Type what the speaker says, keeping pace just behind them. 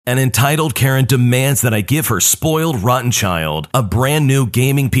An entitled Karen demands that I give her spoiled, rotten child a brand new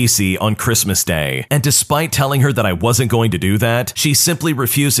gaming PC on Christmas Day. And despite telling her that I wasn't going to do that, she simply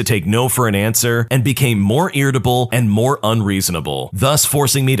refused to take no for an answer and became more irritable and more unreasonable, thus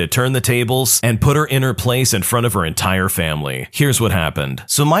forcing me to turn the tables and put her in her place in front of her entire family. Here's what happened.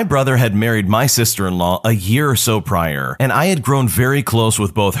 So my brother had married my sister-in-law a year or so prior, and I had grown very close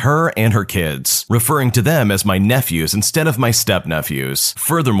with both her and her kids, referring to them as my nephews instead of my step-nephews.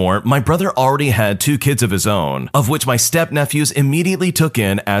 Furthermore, my brother already had 2 kids of his own, of which my step-nephews immediately took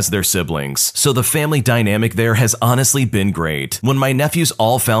in as their siblings. So the family dynamic there has honestly been great. When my nephews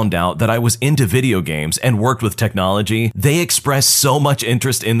all found out that I was into video games and worked with technology, they expressed so much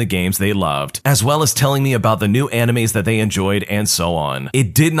interest in the games they loved, as well as telling me about the new animes that they enjoyed and so on.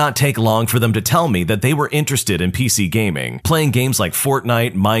 It did not take long for them to tell me that they were interested in PC gaming, playing games like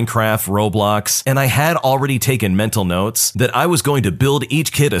Fortnite, Minecraft, Roblox, and I had already taken mental notes that I was going to build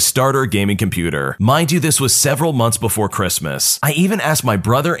each kid a starter gaming computer. Mind you, this was several months before Christmas. I even asked my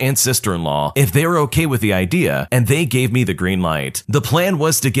brother and sister-in-law if they were okay with the idea, and they gave me the green light. The plan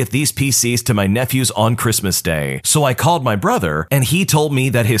was to get these PCs to my nephews on Christmas Day, so I called my brother, and he told me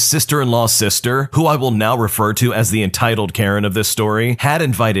that his sister-in-law's sister, who I will now refer to as the entitled Karen of this story, had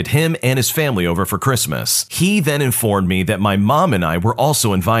invited him and his family over for Christmas. He then informed me that my mom and I were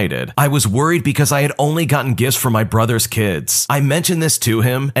also invited. I was worried because I had only gotten gifts for my brother's kids. I mentioned this to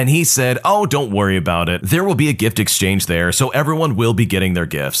him, and he said, "Oh, don't worry about it. There will be a gift exchange there, so everyone will be getting their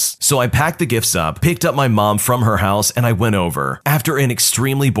gifts." So I packed the gifts up, picked up my mom from her house, and I went over. After an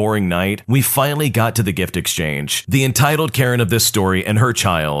extremely boring night, we finally got to the gift exchange. The entitled Karen of this story and her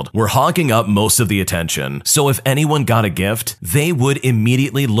child were hogging up most of the attention, so if anyone got a gift, they would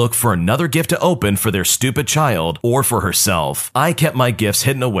immediately look for another gift to open for their stupid child or for herself. I kept my gifts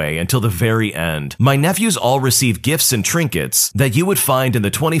hidden away until the very end. My nephews all received gifts and trinkets that you would find in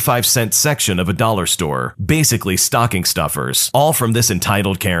the 25-cent section of a dollar store, basically stocking stuffers, all from this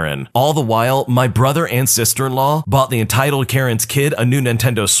entitled Karen. All the while, my brother and sister-in-law bought the entitled Karen's kid a new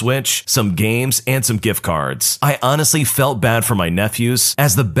Nintendo Switch, some games, and some gift cards. I honestly felt bad for my nephews,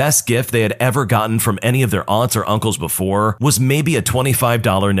 as the best gift they had ever gotten from any of their aunts or uncles before was maybe a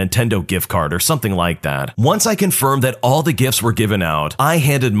 $25 Nintendo gift card or something like that. Once I confirmed that all the gifts were given out, I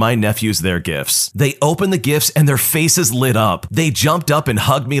handed my nephews their gifts. They opened the gifts and their faces lit up. They jumped up and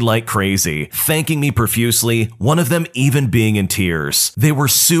hugged me like crazy, thanking me profusely, one of them even being in tears. They were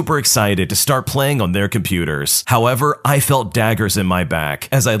super excited to start playing on their computers. However, I felt daggers in my back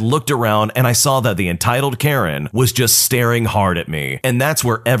as I looked around and I saw that the entitled Karen was just staring hard at me. And that's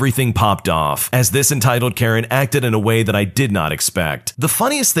where everything popped off, as this entitled Karen acted in a way that I did not expect. The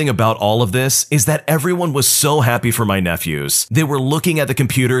funniest thing about all of this is that everyone was so happy for my nephews. They were looking at the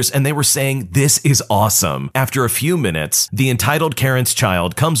computers and they were saying, "This is awesome." After a few minutes, the entitled Karen's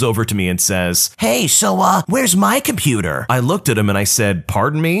child comes over to me and says, "Hey, so where's my computer?" I looked at him and I said,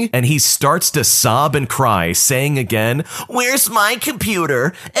 "Pardon me?" And he starts to sob and cry, saying again, "Where's my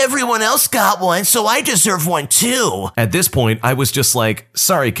computer? Everyone else got one, so I deserve one too." At this point, I was just like,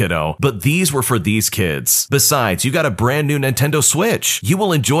 "Sorry, kiddo, but these were for these kids. Besides, you got a brand new Nintendo Switch. You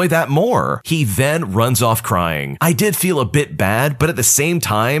will enjoy that more." He then runs off crying. I did feel a bit bad, but at the same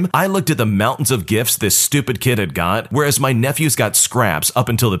time, I looked at the mountains of gifts this stupid kid had got, whereas my nephews got scraps up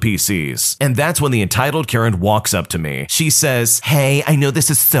until the PCs. And that's when the entitled Karen walks up to me. She says, "Hey, I know this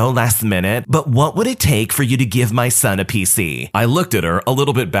is so last minute, but what would it take for you to give my son a PC?" I looked at her a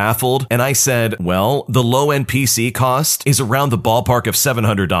little bit baffled, and I said, "Well, the low-end PC cost is around the ballpark of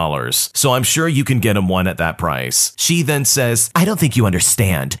 $700, so I'm sure you can get him one at that price." She then says, "I don't think you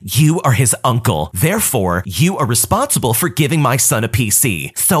understand. You are his uncle. Therefore, you are responsible for giving my son a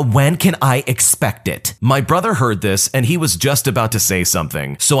PC. So when can I expect it?" My brother heard this, and he was just about to say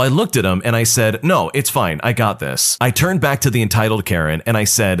something. So I looked at him and I said, "No, it's fine. I got this." I turned back to the entitled Karen and I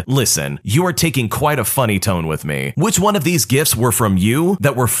said, "Listen, you are taking quite a funny tone with me. Which one of these gifts were from you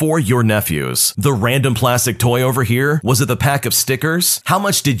that were for your nephews? The random plastic toy over here? Was it the pack of stickers? How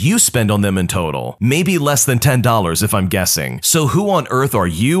much did you spend on them in total? Maybe less than $10 if I'm guessing. So who on earth are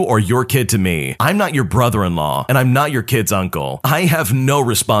you or your kid to me? I'm not your brother-in-law, and I'm not your kid's uncle. I have no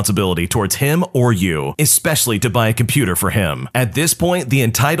responsibility towards him or you, especially to buy a computer for him." At this point, the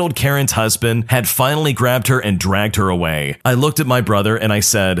entitled Karen's husband had finally grabbed her and dragged her away. I looked at my brother and I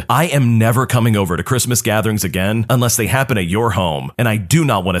said, "I am never coming over to Christmas gatherings again unless they happen at your home, and I do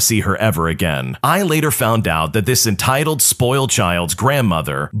not want to see her ever again." I later found out that this entitled spoiled child's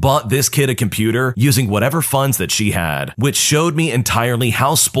grandmother bought this kid a computer using whatever funds that she had, which showed me entirely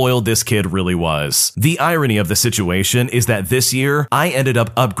how spoiled this kid really was. The irony of the situation is that this year, I ended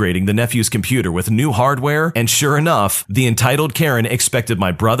up upgrading the nephew's computer with new hardware, and sure enough, the entitled Karen Karen expected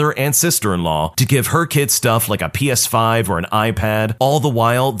my brother and sister-in-law to give her kids stuff like a PS5 or an iPad. All the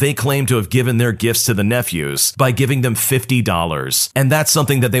while, they claim to have given their gifts to the nephews by giving them $50. And that's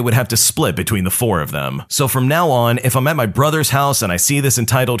something that they would have to split between the four of them. So from now on, if I'm at my brother's house and I see this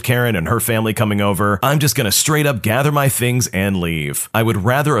entitled Karen and her family coming over, I'm just gonna straight up gather my things and leave. I would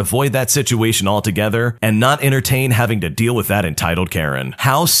rather avoid that situation altogether and not entertain having to deal with that entitled Karen.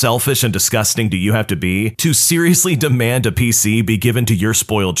 How selfish and disgusting do you have to be to seriously demand a PC be given to your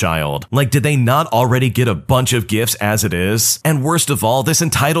spoiled child? Like, did they not already get a bunch of gifts as it is? And worst of all, this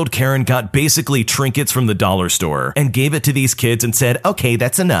entitled Karen got basically trinkets from the dollar store and gave it to these kids and said, okay,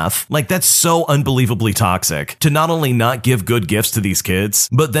 that's enough. Like, that's so unbelievably toxic to not only not give good gifts to these kids,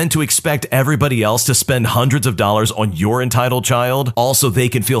 but then to expect everybody else to spend hundreds of dollars on your entitled child, also they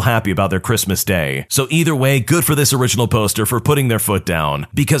can feel happy about their Christmas day. So either way, good for this original poster for putting their foot down,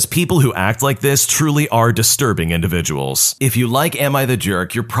 because people who act like this truly are disturbing individuals. If you like Am I the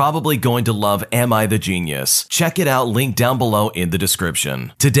Jerk, you're probably going to love Am I the Genius. Check it out, link down below in the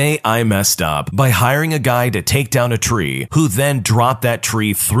description. Today I messed up by hiring a guy to take down a tree, who then dropped that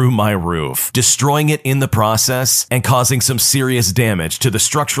tree through my roof, destroying it in the process and causing some serious damage to the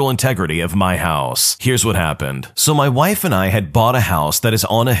structural integrity of my house. Here's what happened. So my wife and I had bought a house that is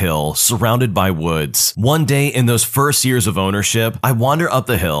on a hill surrounded by woods. One day in those first years of ownership, I wander up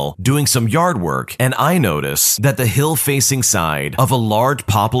the hill doing some yard work, and I notice that the hill-facing side of a large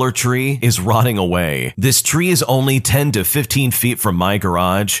poplar tree is rotting away. This tree is only 10 to 15 feet from my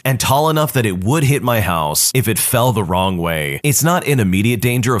garage and tall enough that it would hit my house if it fell the wrong way. It's not in immediate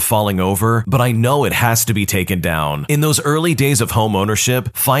danger of falling over, but I know it has to be taken down. In those early days of home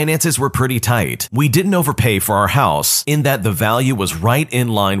ownership, finances were pretty tight. We didn't overpay for our house in that the value was right in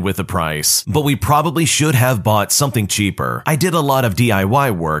line with the price, but we probably should have bought something cheaper. I did a lot of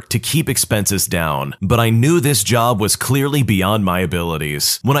DIY work to keep expenses down, but I knew this job was clearly beyond my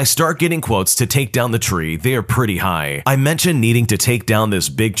abilities. When I start getting quotes to take down the tree, they are pretty high. I mention needing to take down this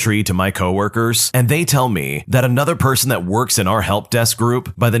big tree to my coworkers, and they tell me that another person that works in our help desk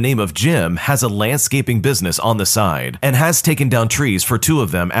group by the name of Jim has a landscaping business on the side and has taken down trees for two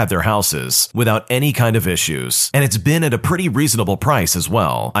of them at their houses without any kind of issues, and it's been at a pretty reasonable price as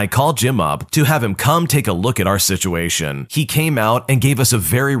well. I called Jim up to have him come take a look at our situation. He came out and gave us a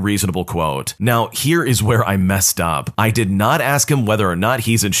very reasonable quote. Now, here is where I messed up. I did not ask him whether or not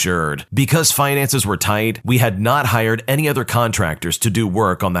he's insured. Because finances were tight, we had not hired any other contractors to do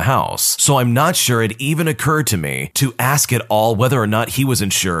work on the house, so I'm not sure it even occurred to me to ask at all whether or not he was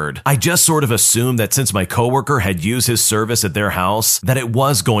insured. I just sort of assumed that since my coworker had used his service at their house, that it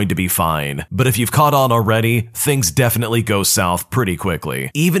was going to be fine. But if you've caught on already, things definitely go south pretty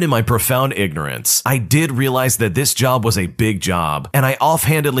quickly. Even in my profound ignorance, I did realize that this job was a big job, and I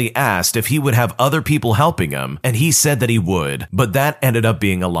offhandedly asked if he would have other people helping him, and he said that he would, but that ended up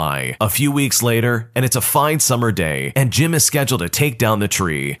being a lie. A few weeks later, and it's a fine summer day, and Jim is scheduled to take down the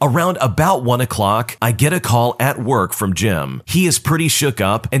tree. Around about 1 o'clock, I get a call at work from Jim. He is pretty shook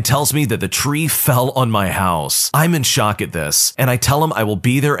up and tells me that the tree fell on my house. I'm in shock at this, and I tell him I will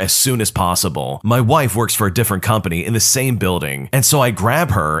be there as soon as possible. My wife works for a different company in the same building, and so I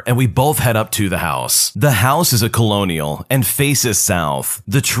grab her and we both head up to the house. The house is a colonial and faces south.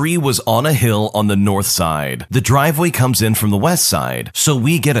 The tree was on a hill on the north side. The driveway comes in from the west side, so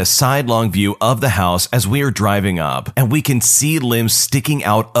we get a sidelong view of the house as we are driving up, and we can see limbs sticking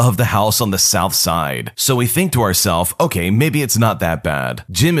out of the house on the south side. So we think to ourselves, okay, maybe it's not that bad.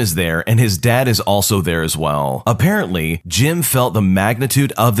 Jim is there, and his dad is also there as well. Apparently, Jim felt the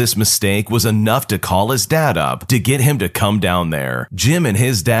magnitude of this mistake was enough to call his dad up to get him to come down there. Jim and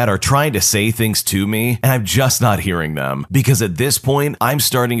his dad are trying to say things to me, and I'm just not hearing them, because at this point, I'm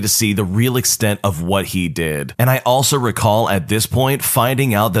starting to see the real extent of what he did. And I also recall at this point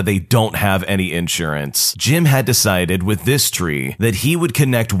finding out that they don't have any insurance. Jim had decided with this tree that he would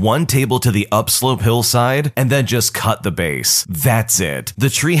connect one table to the upslope hillside and then just cut the base. That's it. The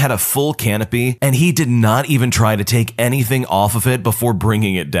tree had a full canopy, and he did not even try to take anything off of it before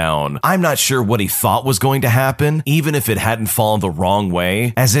bringing it down. I'm not sure what he thought was going to happen, even if it hadn't fallen the wrong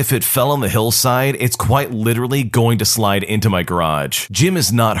way, as if it fell on the hillside, it's quite literally going to slide into my garage. Jim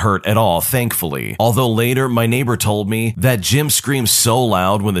is not hurt at all, thankfully. Although later, my neighbor told me that Jim screamed so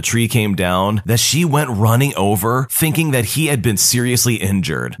loud when the tree came down that she went running over, thinking that he had been seriously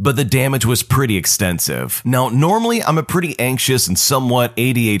injured, but the damage was pretty extensive. Now, normally I'm a pretty anxious and somewhat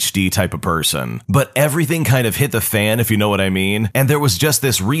ADHD type of person, but everything kind of hit the fan, if you know what I mean, and there was just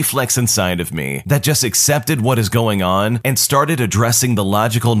this reflex inside of me that just accepted what is going on and started addressing the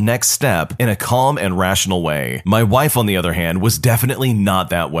logical next step in a calm and rational way. My wife, on the other hand, was definitely not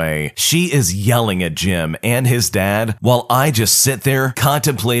that way. She is yelling at Jim and his dad dad while I just sit there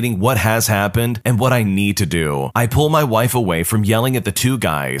contemplating what has happened and what I need to do. I pull my wife away from yelling at the two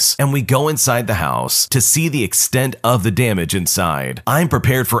guys, and we go inside the house to see the extent of the damage inside. I'm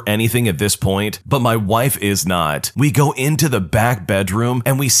prepared for anything at this point, but my wife is not. We go into the back bedroom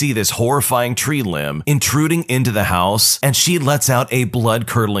and we see this horrifying tree limb intruding into the house, and she lets out a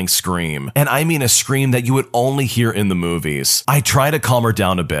blood-curdling scream. And I mean a scream that you would only hear in the movies. I try to calm her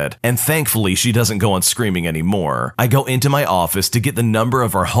down a bit, and thankfully she doesn't go on screaming anymore. I go into my office to get the number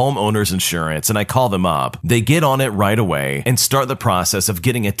of our homeowner's insurance, and I call them up. They get on it right away and start the process of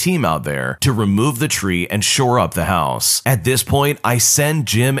getting a team out there to remove the tree and shore up the house. At this point, I send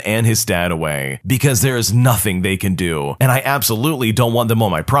Jim and his dad away because there is nothing they can do, and I absolutely don't want them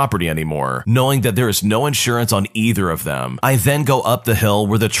on my property anymore, knowing that there is no insurance on either of them. I then go up the hill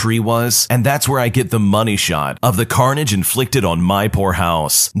where the tree was, and that's where I get the money shot of the carnage inflicted on my poor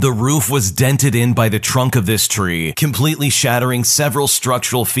house. The roof was dented in by the trunk of this tree, completely shattering several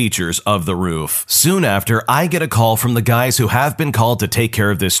structural features of the roof. Soon after, I get a call from the guys who have been called to take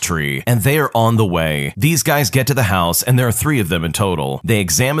care of this tree, and they are on the way. These guys get to the house, and there are 3 of them in total. They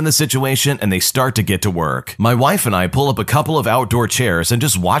examine the situation and they start to get to work. My wife and I pull up a couple of outdoor chairs and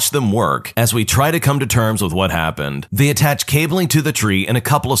just watch them work as we try to come to terms with what happened. They attach cabling to the tree in a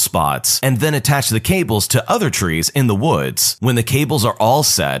couple of spots and then attach the cables to other trees in the woods. When the cables are all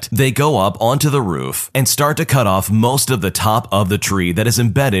set, they go up onto the roof and start to cut off most of the top of the tree that is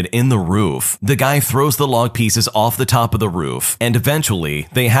embedded in the roof. The guy throws the log pieces off the top of the roof, and eventually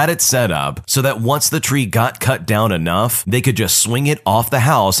they had it set up so that once the tree got cut down enough, they could just swing it off the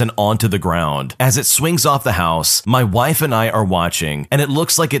house and onto the ground. As it swings off the house, my wife and I are watching, and it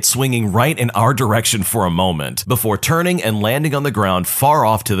looks like it's swinging right in our direction for a moment before turning and landing on the ground far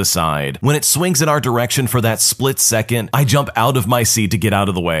off to the side. When it swings in our direction for that split second, I jump out of my seat to get out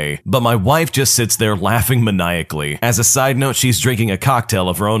of the way, but my wife just sits there laughing maniacally. As a side note, she's drinking a cocktail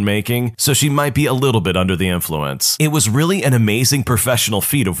of her own making, so she might be a little bit under the influence. It was really an amazing professional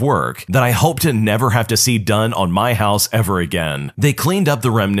feat of work that I hope to never have to see done on my house ever again. They cleaned up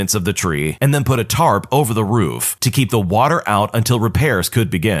the remnants of the tree and then put a tarp over the roof to keep the water out until repairs could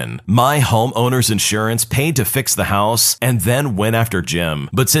begin. My homeowner's insurance paid to fix the house and then went after Jim,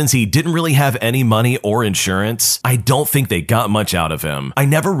 but since he didn't really have any money or insurance, I don't think they got much out of him. I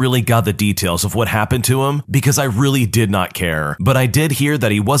never really got the details of what happened to him because I really did not care, but I did hear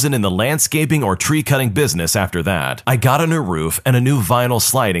that he wasn't in the landscaping or tree cutting business after that. I got a new roof and a new vinyl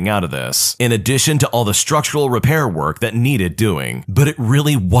sliding out of this, in addition to all the structural repair work that needed doing, but it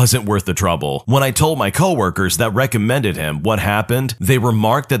really wasn't worth the trouble. When I told my coworkers that recommended him what happened, they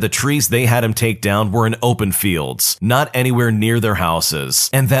remarked that the trees they had him take down were in open fields, not anywhere near their houses,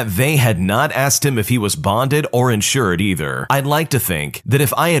 and that they had not asked him if he was bonded or insured either. I'd like to think that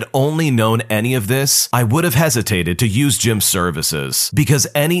if I had only known any of this, I would have hesitated to use Jim's services, because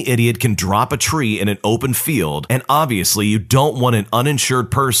any idiot can drop a tree in an open field, and obviously you don't want an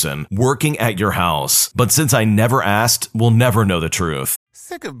uninsured person working at your house. But since I never asked, we'll never know the truth.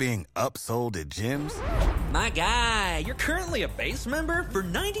 Sick of being upsold at gyms? My guy, you're currently a base member? For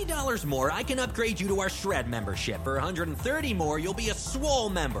 $90 more, I can upgrade you to our Shred membership. For $130 more, you'll be a Swole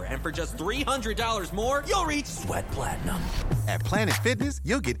member. And for just $300 more, you'll reach Sweat Platinum. At Planet Fitness,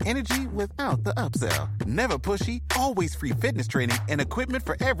 you'll get energy without the upsell. Never pushy, always free fitness training and equipment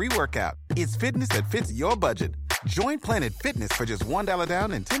for every workout. It's fitness that fits your budget. Join Planet Fitness for just $1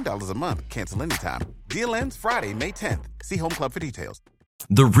 down and $10 a month. Cancel anytime. Deal ends Friday, May 10th. See Home Club for details.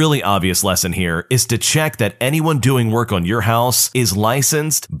 The really obvious lesson here is to check that anyone doing work on your house is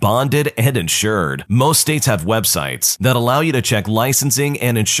licensed, bonded, and insured. Most states have websites that allow you to check licensing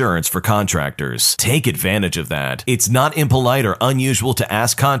and insurance for contractors. Take advantage of that. It's not impolite or unusual to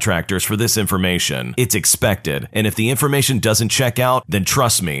ask contractors for this information. It's expected, and if the information doesn't check out, then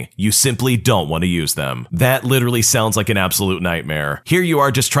trust me, you simply don't want to use them. That literally sounds like an absolute nightmare. Here you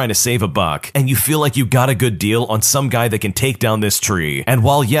are just trying to save a buck, and you feel like you got a good deal on some guy that can take down this tree. And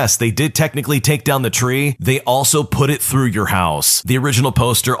while yes, they did technically take down the tree, they also put it through your house. The original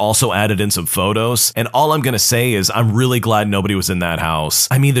poster also added in some photos, and all I'm gonna say is I'm really glad nobody was in that house.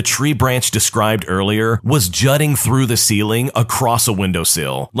 I mean, the tree branch described earlier was jutting through the ceiling across a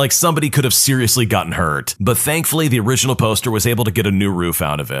windowsill. Like somebody could have seriously gotten hurt. But thankfully, the original poster was able to get a new roof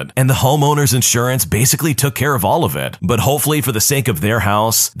out of it, and the homeowner's insurance basically took care of all of it. But hopefully, for the sake of their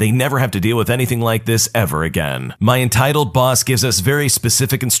house, they never have to deal with anything like this ever again. My entitled boss gives us very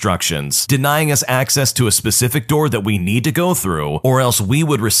specific instructions, denying us access to a specific door that we need to go through, or else we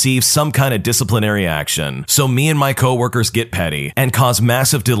would receive some kind of disciplinary action. So me and my coworkers get petty and cause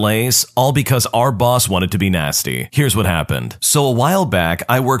massive delays, all because our boss wanted to be nasty. Here's what happened. So a while back,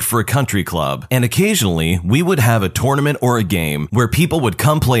 I worked for a country club, and occasionally we would have a tournament or a game where people would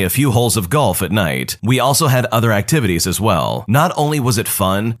come play a few holes of golf at night. We also had other activities as well. Not only was it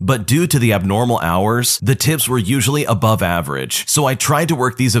fun, but due to the abnormal hours, the tips were usually above average, so I tried to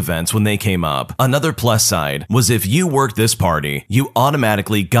work these events when they came up. Another plus side was if you worked this party, you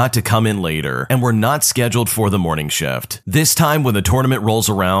automatically got to come in later and were not scheduled for the morning shift. This time when the tournament rolls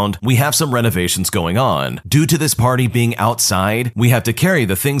around, we have some renovations going on. Due to this party being outside, we have to carry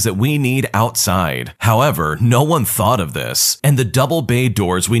the things that we need outside. However, no one thought of this, and the double bay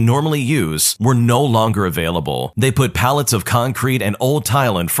doors we normally use were no longer available. They put pallets of concrete and old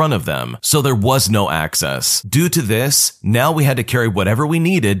tile in front of them, so there was no access. Due to this, now we had to carry whatever we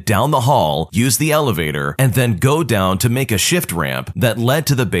needed down the hall, use the elevator, and then go down to make a shift ramp that led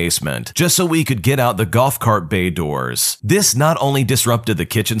to the basement, just so we could get out the golf cart bay doors. This not only disrupted the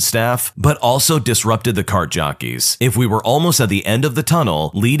kitchen staff, but also disrupted the cart jockeys. If we were almost at the end of the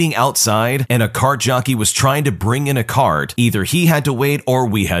tunnel, leading outside, and a cart jockey was trying to bring in a cart, either he had to wait or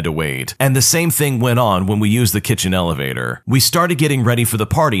we had to wait. And the same thing went on when we used the kitchen elevator. We started getting ready for the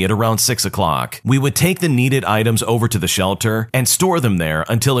party at around 6 o'clock. We would take the needed items over to the shelter and store them there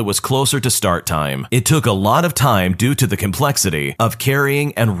until it was closer to start time. It took a lot of time due to the complexity of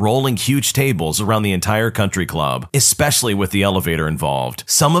carrying and rolling huge tables around the entire country club, especially with the elevator involved.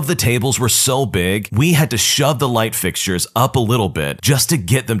 Some of the tables were so big, we had to shove the light fixtures up a little bit just to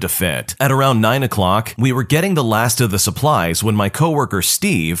get them to fit. At around 9 o'clock, we were getting the last of the supplies when my coworker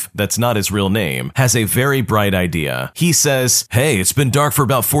Steve, that's not his real name, has a very bright idea. He says, "Hey, it's been dark for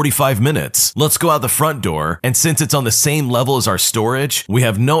about 45 minutes. Let's go out the front door, and since it's on the same level as our storage, we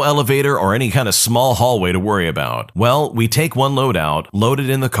have no elevator or any kind of small hallway to worry about." Well, we take one load out, load it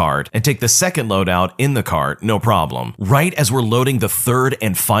in the cart, and take the second load out in the cart, no problem. Right as we're loading the third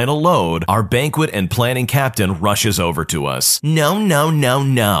and final load, our banquet and planning captain rushes over to us. "No, no, no,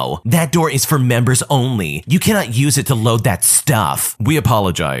 no. That door is for members only. You cannot use it to load that stuff." We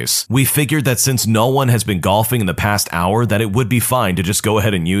apologize. We figured that since no one has been golfing in the past hour, that it would be fine to just go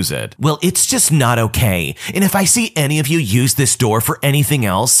ahead and use it. "Well, it's just not okay. And if I see any of you use this door for anything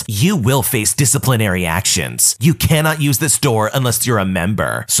else, you will face disciplinary actions. You cannot use this door unless you're a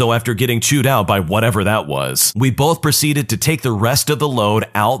member." So after getting chewed out by whatever that was, we both proceeded to take the rest of the load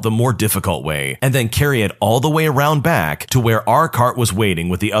out the more difficult way, and then carry it all the way around back to where our cart was waiting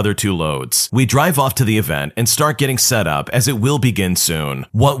with the other two loads. We drive off to the event and start getting set up as it will begin soon.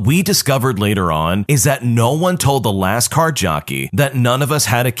 What we discovered later on is that no one told the last cart jockey that none of us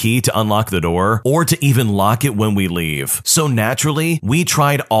had a key to unlock the door or to even lock it when we leave. So naturally, we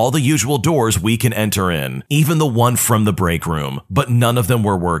tried all the usual doors we can enter in, even the one from the break room, but none of them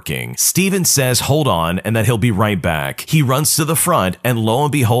were working. Steven says hold on and that he'll be right back. He runs to the front and lo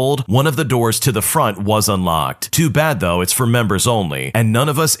and behold, one of the doors to the front was unlocked. Too bad though, it's for members only, and none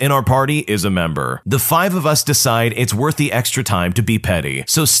of us in our party is a member. The 5 of us decide it's worth the extra time to be petty,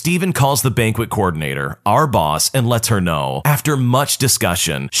 so Steven calls the banquet coordinator, our boss, and lets her know. After much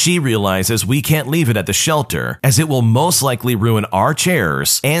discussion, she realizes we can't leave it at the shelter, as it will most likely ruin our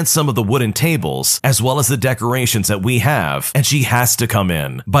chairs and some of the wooden tables, as well as the decorations that we have, and she has to come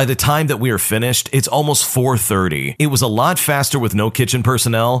in. By the time that we are finished, it's almost 4:30. It was a lot faster with no kitchen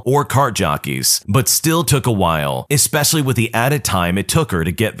personnel or cart jockeys, but still took a while, especially with the added time it took her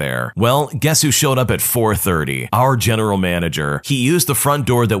to get there. Well, guess who showed up at 4:30? Our general manager. He used the front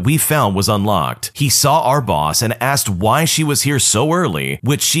door that we found was unlocked. He saw our boss and asked why she was here so early,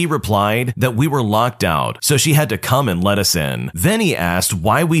 which she replied that we were locked out, so she had to come and let us in. Then he asked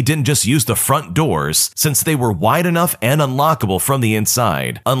why we didn't just use the front doors, since they were wide enough and unlockable from the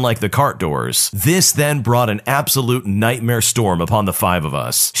inside, unlike the cart doors. This then brought an absolute nightmare storm upon the 5 of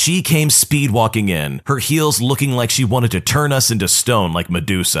us. She came speed walking in, her heels looking like she wanted to turn us into stone like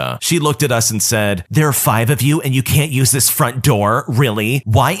Medusa. She looked at us and said, "There are 5 of you and you can't use this front door? Really?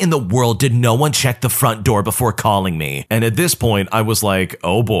 Why in the world did no one check the front door before calling me?" And at this point, I was like,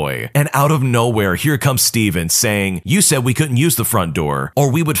 oh boy. And out of nowhere, here comes Steven saying, "You said we couldn't use the front door,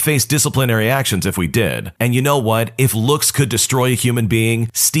 or we would face disciplinary actions if we did." And you know what? If looks could destroy a human being,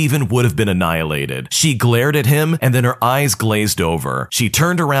 Steven would have been annihilated. She glared at him and then her eyes glazed over. She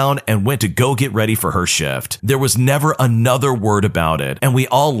turned around and went to go get ready for her shift. There was never another word about it, and we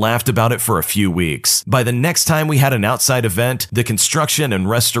all laughed about it for a few weeks. By the next time we had an outside event, the construction and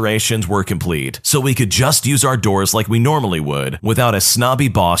restorations were complete, so we could just use our doors like we normally would, without a snobby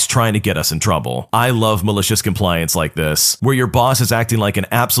boss trying to get us in trouble. I love malicious compliance like this. workplace, where your boss is acting like an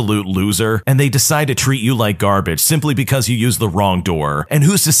absolute loser and they decide to treat you like garbage simply because you used the wrong door. And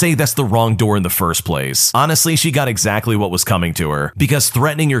who's to say that's the wrong door in the first place? Honestly, she got exactly what was coming to her, because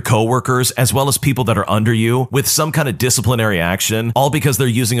threatening your coworkers as well as people that are under you with some kind of disciplinary action, all because they're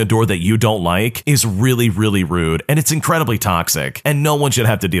using a door that you don't like, is really, really rude, and it's incredibly toxic, and no one should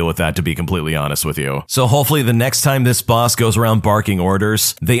have to deal with that, to be completely honest with you. So hopefully the next time this boss goes around barking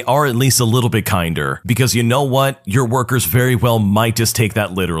orders, they are at least a little bit kinder, because you know what? Your workers very well might just take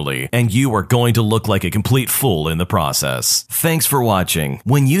that literally, and you are going to look like a complete fool in the process. Thanks for watching.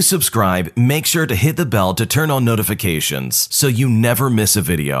 When you subscribe, make sure to hit the bell to turn on notifications so you never miss a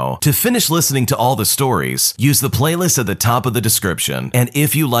video. To finish listening to all the stories, use the playlist at the top of the description. And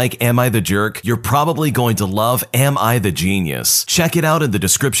if you like Am I the Jerk, you're probably going to love Am I the Genius. Check it out in the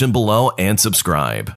description below and subscribe.